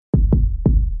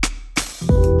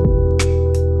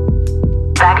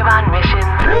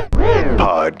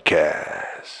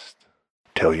Podcast.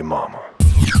 Tell your mama.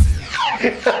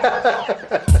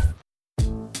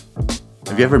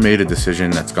 Have you ever made a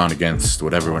decision that's gone against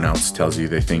what everyone else tells you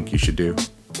they think you should do?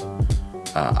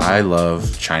 I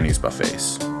love Chinese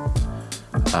buffets.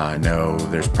 I know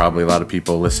there's probably a lot of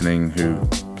people listening who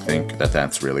think that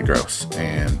that's really gross.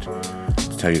 And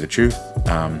to tell you the truth,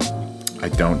 I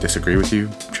don't disagree with you.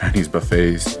 Chinese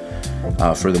buffets,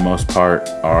 for the most part,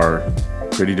 are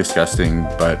pretty disgusting,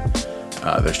 but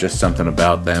there's just something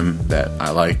about them that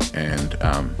I like, and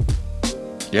I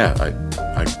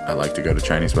like to go to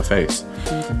Chinese buffets.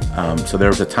 So there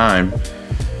was a time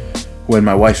when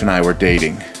my wife and I were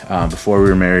dating, before we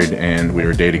were married, and we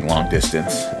were dating long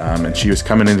distance, and she was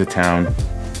coming into town,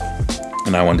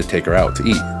 and I wanted to take her out to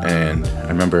eat. And I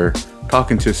remember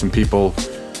talking to some people,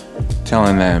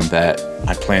 telling them that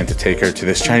I planned to take her to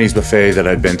this Chinese buffet that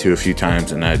I'd been to a few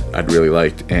times and I'd really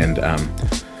liked. And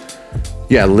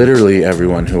literally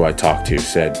everyone who I talked to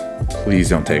said, please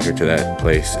don't take her to that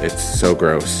place. It's so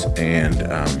gross, and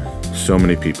so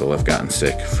many people have gotten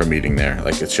sick from eating there.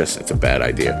 Like, it's a bad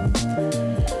idea.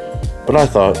 But I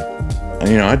thought,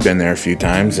 I'd been there a few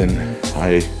times and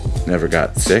I never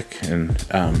got sick, and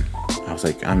I was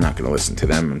like, I'm not gonna listen to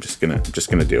them. I'm just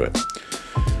gonna do it.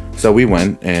 So we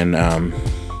went, and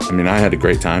I had a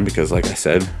great time because, like I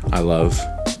said, I love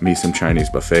me some Chinese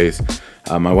buffets.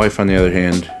 My wife, on the other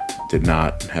hand, did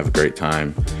not have a great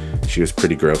time. She was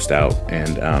pretty grossed out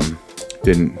and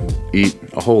didn't eat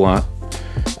a whole lot.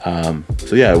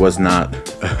 It was not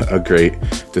a great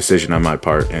decision on my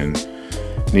part, and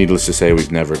needless to say,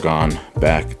 we've never gone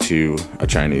back to a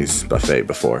Chinese buffet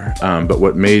before. But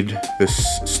what made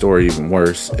this story even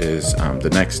worse is the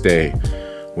next day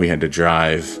we had to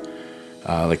drive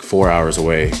 4 hours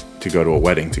away to go to a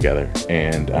wedding together,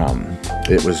 and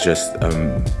it was just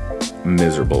a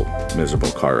miserable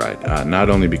car ride. Not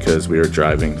only because we were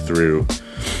driving through,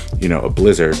 a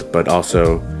blizzard, but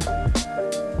also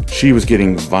she was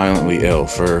getting violently ill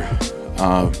for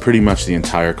pretty much the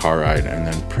entire car ride, and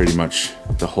then pretty much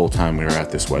the whole time we were at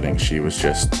this wedding, she was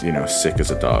just, sick as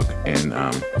a dog. And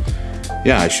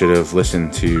I should have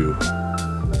listened to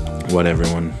what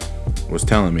everyone was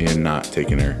telling me and not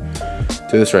taken her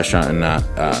to this restaurant, and not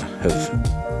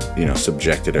have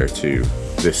subjected her to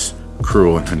this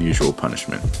cruel and unusual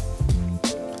punishment.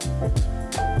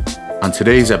 On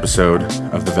today's episode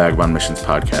of the Vagabond Missions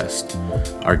podcast,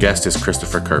 our guest is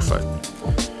Christopher Kerfoot.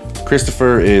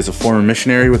 Christopher is a former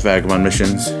missionary with Vagabond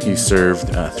Missions. He served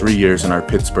 3 years in our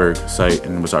Pittsburgh site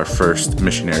and was our first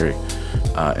missionary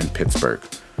in Pittsburgh.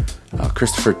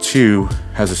 Christopher, too,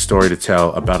 has a story to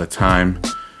tell about a time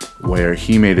where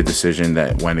he made a decision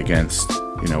that went against,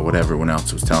 what everyone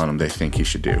else was telling him they think he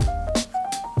should do.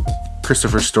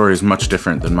 Christopher's story is much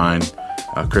different than mine.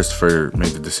 Christopher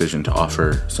made the decision to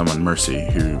offer someone mercy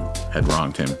who had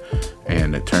wronged him,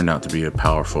 and it turned out to be a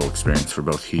powerful experience for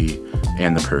both he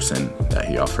and the person that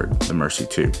he offered the mercy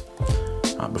to.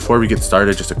 Before we get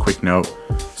started, just a quick note.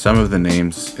 Some of the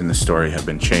names in the story have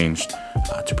been changed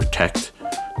to protect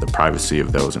the privacy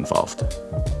of those involved.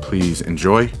 Please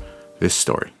enjoy this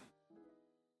story.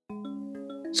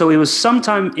 So it was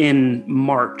sometime in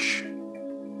March.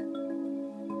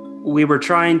 We were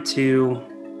trying to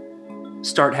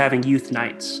start having youth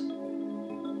nights.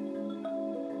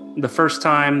 The first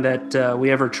time that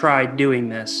we ever tried doing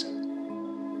this.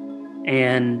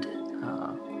 And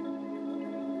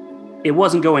it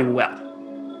wasn't going well.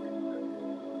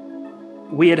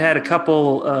 We had a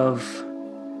couple of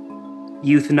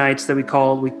youth nights that we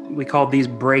called these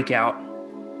breakout.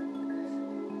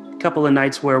 A couple of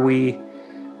nights where we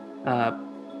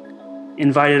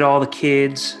invited all the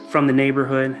kids from the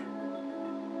neighborhood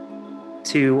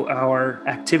to our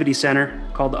activity center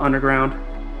called the Underground.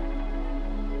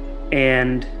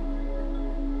 And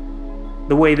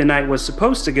the way the night was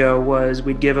supposed to go was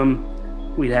we'd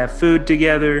have food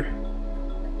together,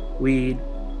 we'd,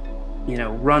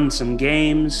 run some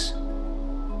games,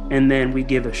 and then we'd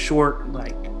give a short,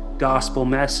 gospel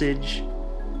message,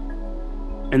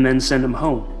 and then send them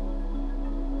home.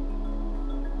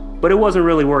 But it wasn't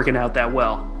really working out that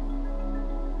well.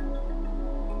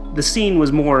 The scene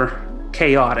was more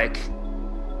chaotic.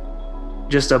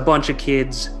 Just a bunch of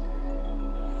kids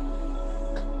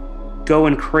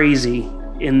going crazy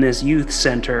in this youth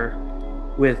center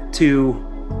with two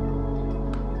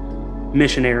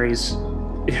missionaries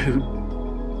who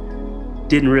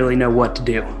didn't really know what to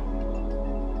do.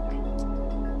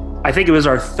 I think it was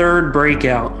our third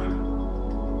breakout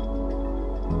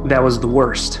that was the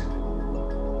worst.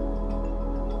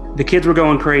 The kids were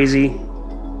going crazy.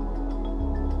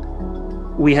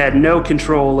 We had no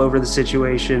control over the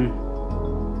situation.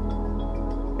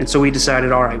 And so we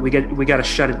decided, all right, we got to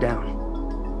shut it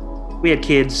down. We had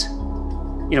kids.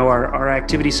 Our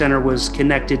activity center was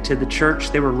connected to the church.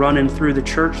 They were running through the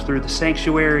church, through the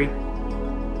sanctuary.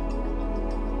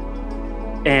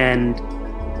 And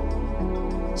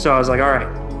so I was like, all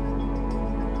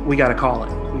right, we got to call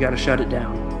it. We got to shut it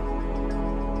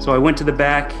down. So I went to the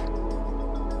back,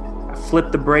 I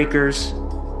flipped the breakers,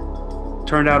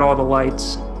 turned out all the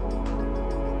lights.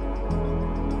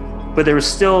 But there was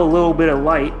still a little bit of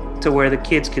light to where the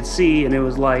kids could see, and it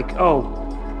was like, oh,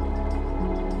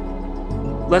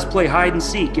 let's play hide and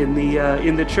seek in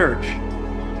the church.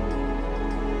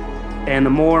 And the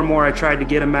more and more I tried to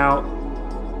get them out,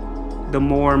 the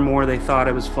more and more they thought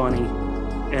it was funny,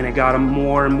 and it got them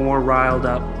more and more riled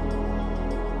up.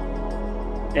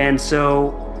 And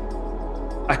so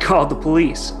I called the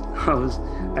police.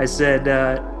 I said,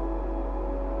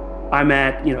 I'm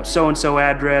at so-and-so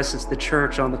address. It's the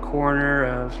church on the corner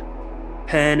of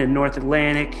Penn and North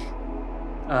Atlantic.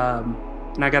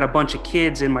 And I got a bunch of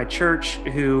kids in my church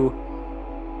who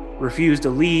refuse to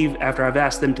leave after I've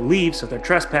asked them to leave, so they're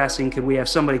trespassing. Could we have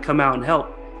somebody come out and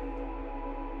help?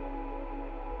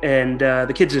 And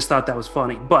the kids just thought that was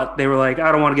funny, but they were like,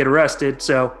 I don't want to get arrested.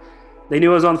 So they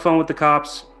knew I was on the phone with the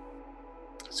cops.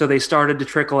 So they started to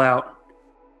trickle out.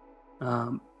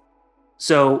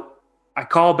 So I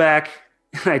call back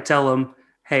and I tell them,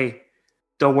 hey,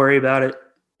 don't worry about it.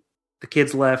 The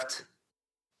kids left.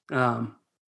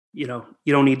 You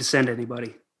don't need to send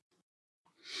anybody.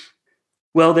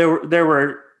 Well, there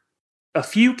were a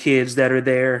few kids that are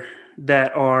there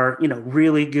that are,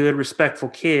 really good, respectful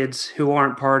kids who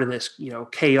aren't part of this,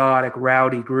 chaotic,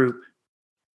 rowdy group.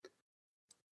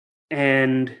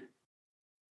 And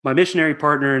my missionary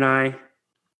partner and I,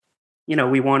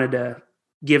 we wanted to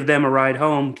give them a ride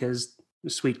home because they're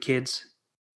sweet kids.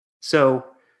 So a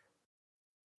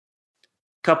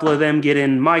couple of them get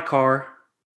in my car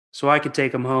so I could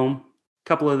take them home. A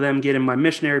couple of them get in my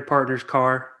missionary partner's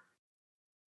car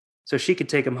so she could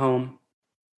take them home.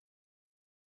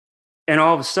 And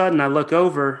all of a sudden I look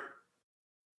over,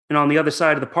 and on the other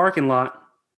side of the parking lot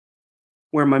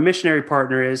where my missionary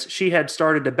partner is, she had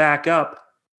started to back up,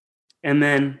 and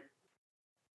then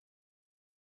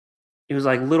it was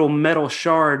like little metal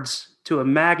shards to a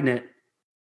magnet.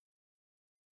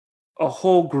 A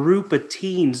whole group of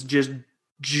teens just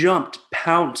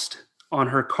pounced on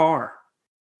her car,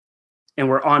 and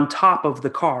were on top of the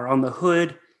car, on the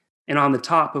hood and on the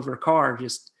top of her car,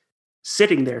 just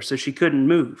sitting there so she couldn't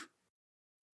move.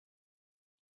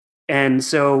 And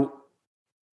so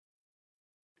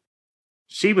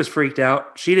she was freaked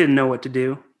out. She didn't know what to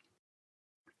do.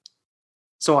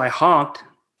 So I honked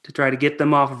to try to get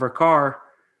them off of her car,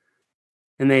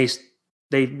 and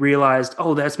they realized,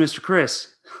 oh, that's Mr.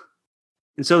 Chris.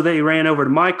 And so they ran over to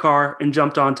my car and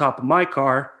jumped on top of my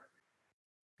car,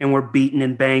 and were beating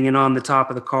and banging on the top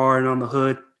of the car and on the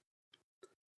hood.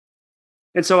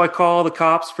 And so I call the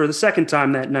cops for the second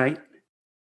time that night,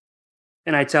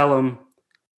 and I tell them,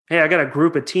 hey, I got a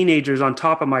group of teenagers on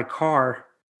top of my car,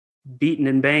 beating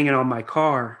and banging on my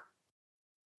car.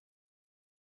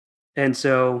 And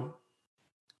so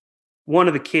one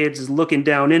of the kids is looking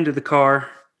down into the car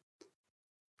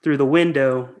through the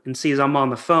window and sees I'm on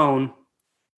the phone.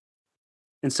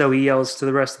 And so he yells to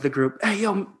the rest of the group, hey,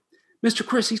 yo, Mr.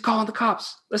 Chris, he's calling the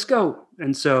cops. Let's go.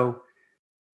 And so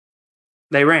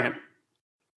they ran.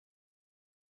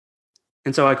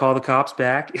 And so I call the cops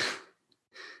back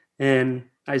and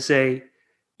I say,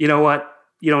 you know what?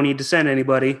 You don't need to send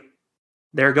anybody.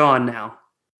 They're gone now.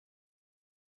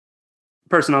 The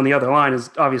person on the other line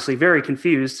is obviously very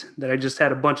confused that I just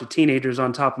had a bunch of teenagers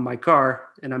on top of my car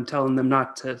and I'm telling them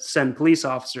not to send police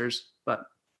officers, but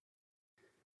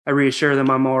I reassure them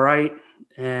I'm all right.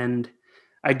 And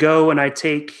I go and I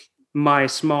take my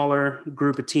smaller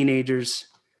group of teenagers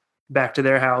back to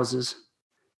their houses.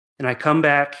 And I come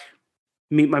back,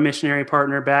 meet my missionary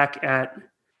partner back at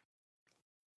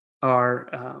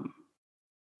our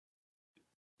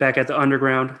back at the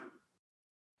underground.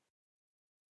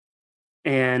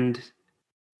 And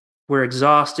we're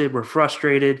exhausted, we're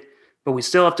frustrated, but we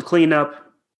still have to clean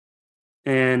up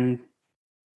and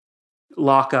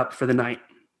lock up for the night.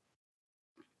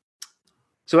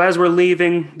 So as we're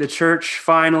leaving the church,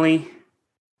 finally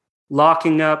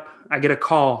locking up, I get a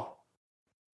call.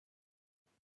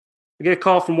 I get a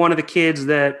call from one of the kids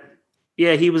that,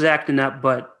 yeah, he was acting up,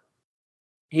 but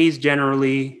he's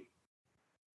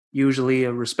usually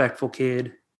a respectful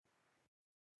kid.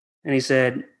 And he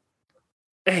said,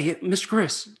 hey, Mr.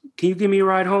 Chris, can you give me a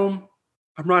ride home?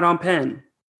 I'm right on Penn.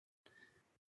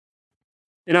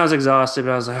 And I was exhausted,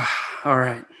 but I was like, all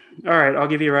right, I'll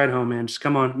give you a ride home, man. Just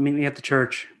come on, meet me at the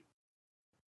church.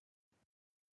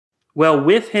 Well,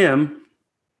 with him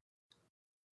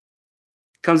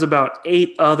comes about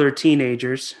 8 other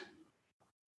teenagers,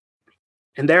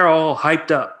 and they're all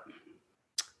hyped up.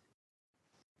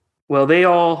 Well, they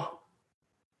all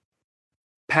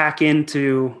pack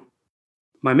into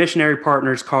my missionary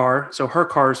partner's car, so her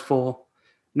car is full.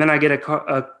 And then I get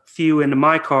a few into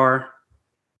my car,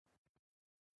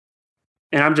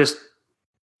 and I'm just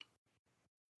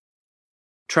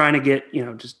trying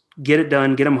to just get it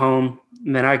done, get them home,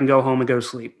 and then I can go home and go to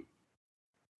sleep.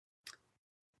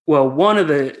 Well, one of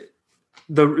the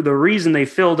reason they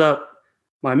filled up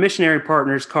my missionary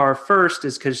partner's car first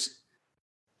is because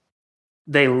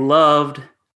they loved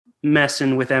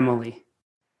messing with Emily.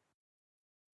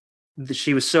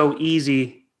 She was so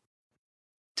easy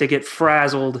to get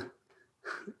frazzled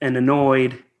and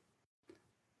annoyed.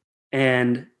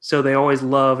 And so they always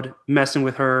loved messing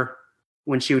with her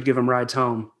when she would give them rides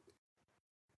home.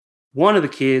 One of the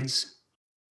kids,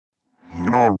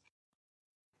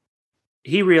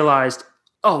 he realized,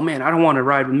 oh man, I don't want to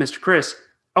ride with Mr. Chris.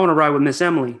 I want to ride with Miss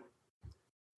Emily.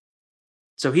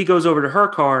 So he goes over to her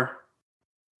car,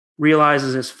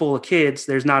 realizes it's full of kids.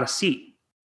 There's not a seat.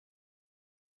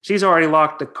 She's already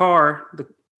locked the car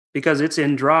because it's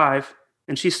in drive,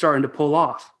 and she's starting to pull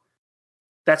off.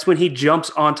 That's when he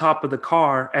jumps on top of the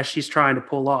car as she's trying to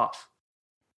pull off.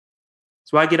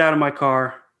 So I get out of my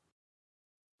car.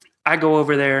 I go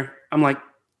over there. I'm like,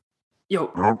 yo,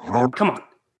 come on.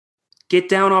 Get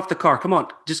down off the car. Come on.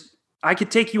 I could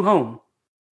take you home.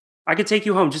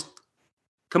 Just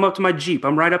come up to my Jeep.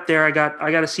 I'm right up there. I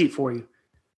got a seat for you.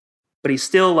 But he's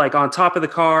still like on top of the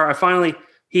car. I finally,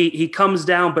 he comes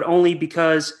down, but only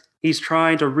because he's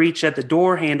trying to reach at the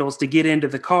door handles to get into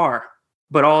the car.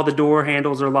 But all the door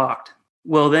handles are locked.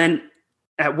 Well, then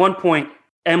at one point,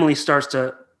 Emily starts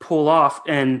to pull off,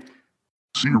 and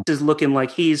is looking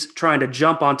like he's trying to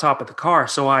jump on top of the car.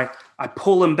 So I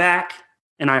pull him back,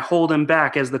 and I hold him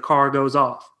back as the car goes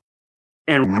off,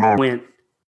 and went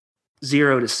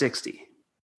 0 to 60.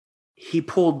 He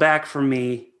pulled back from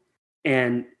me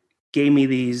and gave me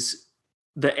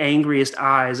the angriest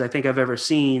eyes I think I've ever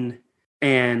seen.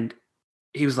 And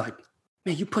he was like,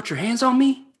 man, you put your hands on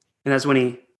me? And that's when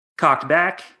he cocked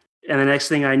back. And the next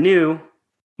thing I knew,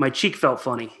 my cheek felt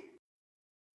funny.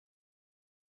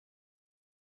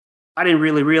 I didn't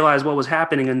really realize what was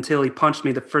happening until he punched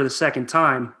me for the second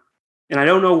time. And I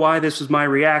don't know why this was my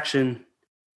reaction,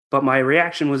 but my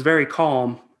reaction was very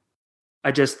calm.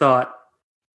 I just thought,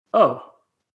 oh,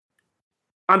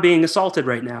 I'm being assaulted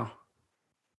right now.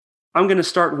 I'm going to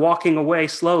start walking away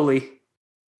slowly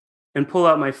and pull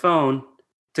out my phone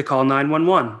to call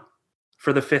 911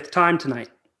 for the 5th time tonight.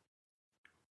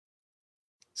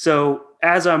 So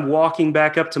as I'm walking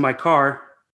back up to my car,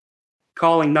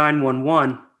 calling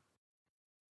 911,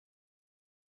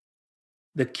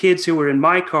 the kids who were in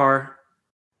my car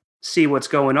see what's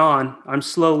going on. I'm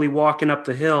slowly walking up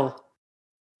the hill,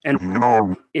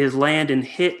 and is landing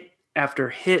hit after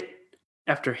hit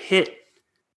after hit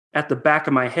at the back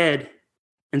of my head.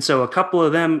 And so a couple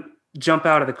of them jump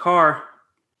out of the car,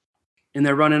 and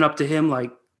they're running up to him,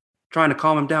 like trying to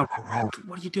calm him down.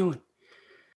 What are you doing?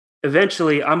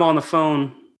 Eventually, I'm on the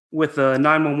phone with a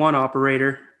 911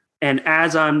 operator, and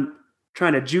as I'm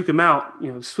trying to juke him out,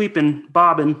 sweeping,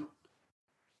 bobbing,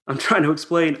 I'm trying to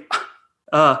explain,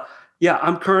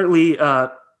 I'm currently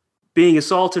being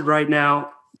assaulted right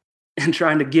now, and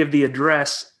trying to give the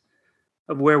address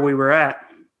of where we were at.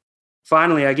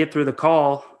 Finally, I get through the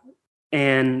call,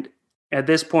 and at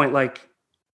this point, like,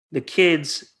 the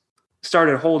kids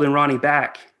started holding Ronnie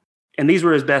back, and these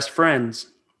were his best friends.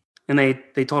 And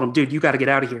they told him, dude, you got to get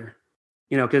out of here,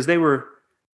 because they were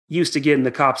used to getting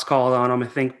the cops called on them, I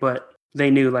think, but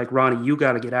they knew, like, Ronnie, you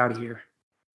got to get out of here.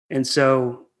 And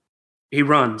so he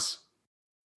runs.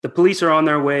 The police are on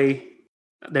their way.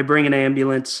 They bring an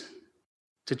ambulance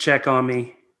to check on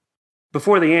me.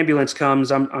 Before the ambulance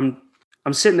comes, I'm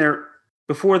sitting there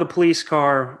before the police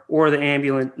car or the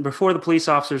ambulance, before the police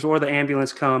officers or the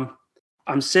ambulance come.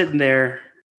 I'm sitting there,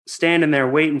 standing there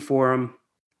waiting for them,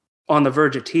 on the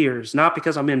verge of tears, not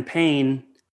because I'm in pain,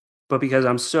 but because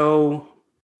I'm so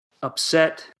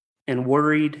upset and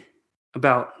worried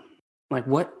about, like,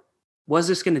 what was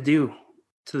this going to do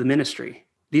to the ministry?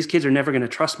 These kids are never going to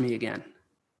trust me again.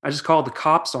 I just called the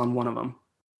cops on one of them.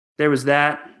 There was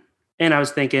that. And I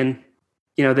was thinking,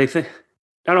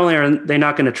 not only are they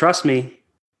not going to trust me,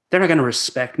 they're not going to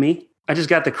respect me. I just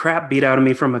got the crap beat out of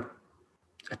me from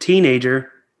a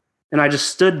teenager, and I just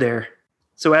stood there.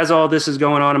 So as all this is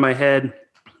going on in my head,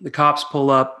 the cops pull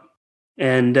up,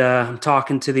 and I'm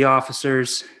talking to the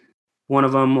officers. One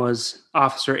of them was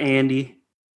Officer Andy.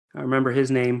 I remember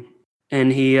his name.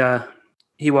 And he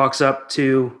he walks up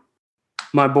to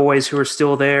my boys who are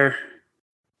still there,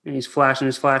 and he's flashing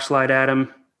his flashlight at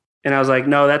him. And I was like,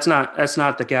 no, that's not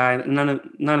the guy. None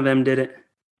of them did it.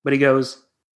 But he goes,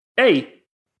 hey,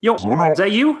 yo, is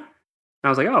that you? And I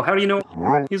was like, oh, how do you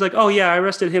know? He's like, oh yeah, I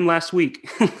arrested him last week.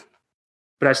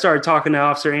 But I started talking to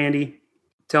Officer Andy,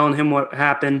 telling him what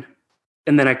happened.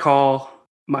 And then I call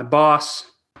my boss,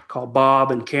 call Bob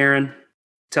and Karen,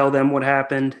 tell them what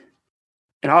happened.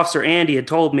 And Officer Andy had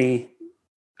told me,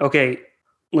 okay,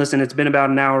 listen, it's been about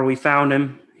an hour. We found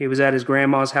him. He was at his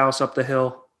grandma's house up the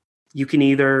hill. You can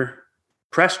either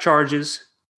press charges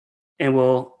and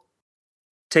we'll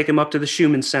take him up to the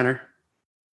Schumann Center,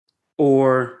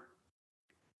 or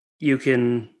you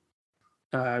can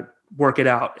work it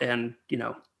out and,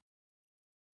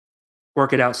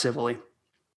 work it out civilly.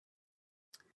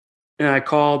 And I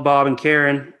called Bob and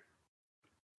Karen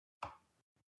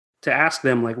to ask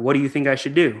them, like, what do you think I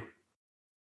should do?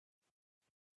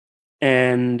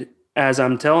 And as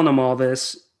I'm telling them all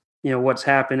this, what's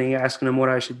happening, asking them what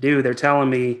I should do, they're telling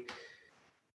me,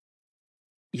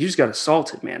 you just got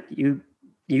assaulted, man. You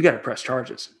got to press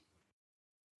charges.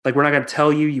 Like, we're not going to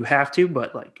tell you you have to,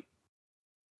 but like,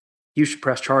 you should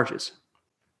press charges.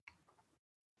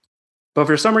 But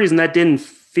for some reason, that didn't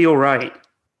feel right.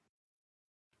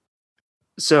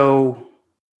 So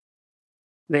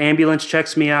the ambulance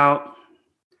checks me out.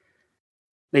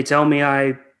 They tell me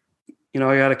I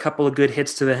got a couple of good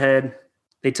hits to the head.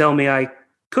 They tell me I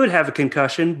could have a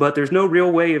concussion, but there's no real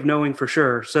way of knowing for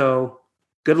sure. So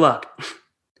good luck.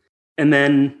 And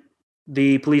then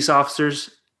the police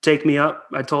officers take me up.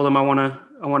 I told them I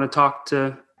want to talk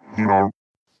to.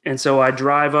 And so I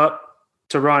drive up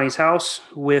to Ronnie's house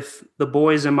with the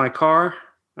boys in my car.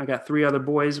 I got 3 other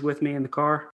boys with me in the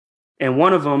car. And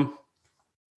one of them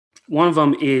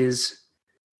is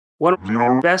one of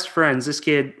my best friends. This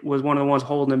kid was one of the ones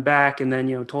holding him back and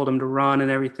then, told him to run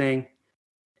and everything.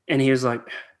 And he was like,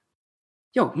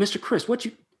 yo, Mr. Chris,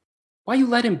 why you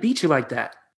let him beat you like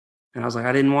that? And I was like,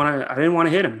 I didn't want to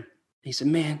hit him. He said,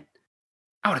 man,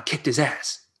 I would have kicked his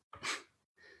ass.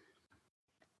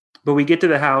 But we get to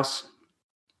the house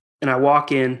and I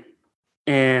walk in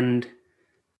and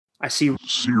I see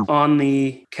on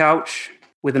the couch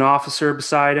with an officer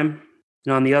beside him.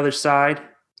 And on the other side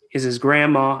is his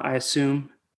grandma, I assume.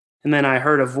 And then I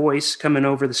heard a voice coming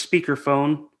over the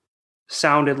speakerphone.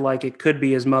 Sounded like it could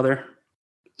be his mother.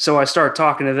 So I start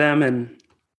talking to them and,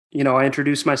 I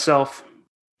introduce myself.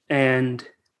 And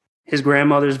his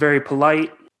grandmother's very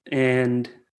polite. And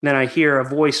then I hear a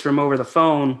voice from over the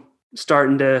phone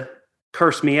starting to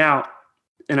curse me out.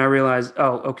 And I realize,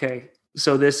 oh, okay.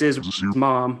 So this is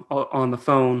mom on the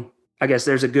phone. I guess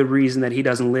there's a good reason that he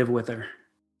doesn't live with her.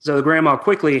 So the grandma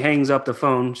quickly hangs up the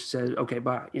phone. She says, okay,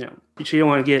 bye. She don't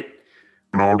want to get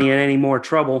me in any more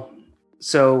trouble.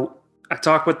 So I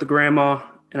talk with the grandma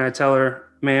and I tell her,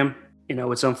 ma'am,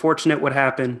 it's unfortunate what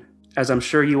happened. As I'm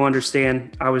sure you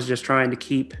understand, I was just trying to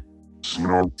keep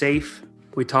safe.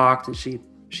 We talked and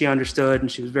she understood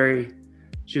and she was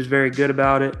very good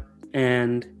about it.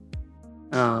 And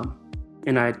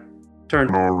I turned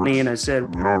to me and I said,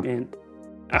 and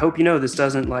I hope you know this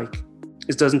doesn't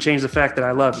change the fact that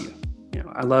I love you.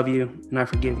 I love you and I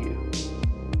forgive you.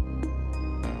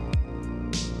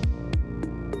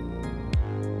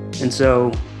 And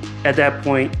so at that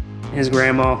point, his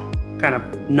grandma kind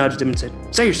of nudged him and said,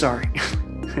 say you're sorry.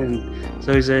 And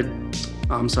so he said,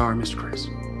 I'm sorry, Mr. Chris.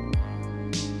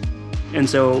 And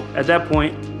so at that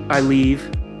point, I leave.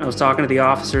 I was talking to the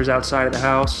officers outside of the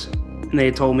house, and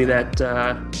they told me that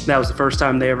that was the first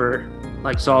time they ever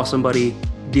saw somebody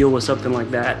deal with something like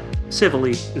that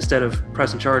civilly instead of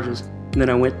pressing charges. And then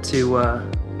I went to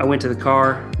the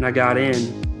car and I got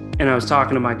in, and I was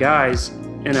talking to my guys,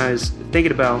 and I was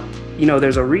thinking about,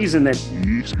 there's a reason that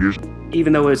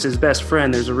even though it's his best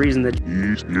friend, there's a reason that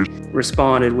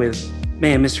responded with,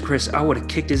 man, Mr. Chris, I would have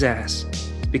kicked his ass,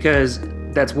 because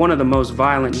that's one of the most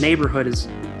violent neighborhoods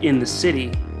in the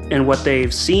city. And what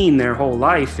they've seen their whole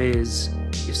life is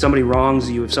if somebody wrongs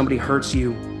you, if somebody hurts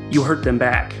you, you hurt them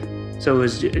back. So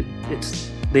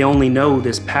they only know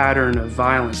this pattern of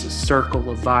violence, this circle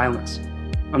of violence.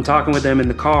 I'm talking with them in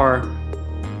the car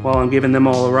while I'm giving them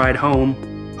all a ride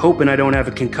home, hoping I don't have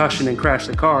a concussion and crash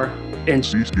the car. And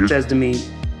she says to me,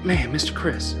 man, Mr.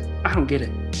 Chris, I don't get it.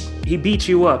 He beat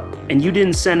you up and you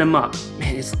didn't send him up.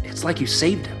 Man, it's like you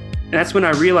saved him. And that's when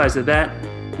I realized that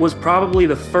was probably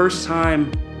the first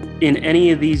time in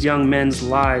any of these young men's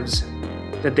lives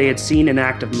that they had seen an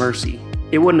act of mercy.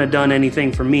 It wouldn't have done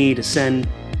anything for me to send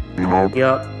me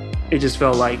up. It just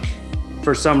felt like,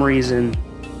 for some reason,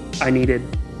 I needed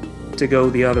to go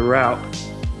the other route.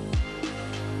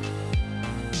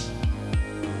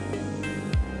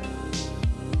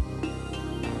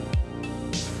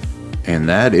 And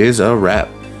that is a wrap.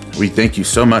 We thank you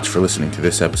so much for listening to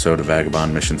this episode of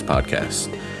Vagabond Missions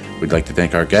Podcast. We'd like to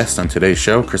thank our guest on today's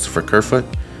show, Christopher Kerfoot,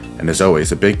 and as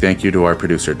always, a big thank you to our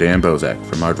producer, Dan Bozak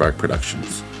from Aardvark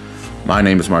Productions. My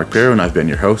name is Mark Pirro, and I've been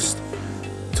your host.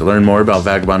 To learn more about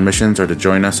Vagabond Missions or to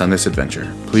join us on this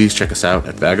adventure, please check us out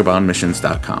at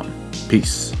vagabondmissions.com.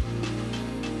 Peace.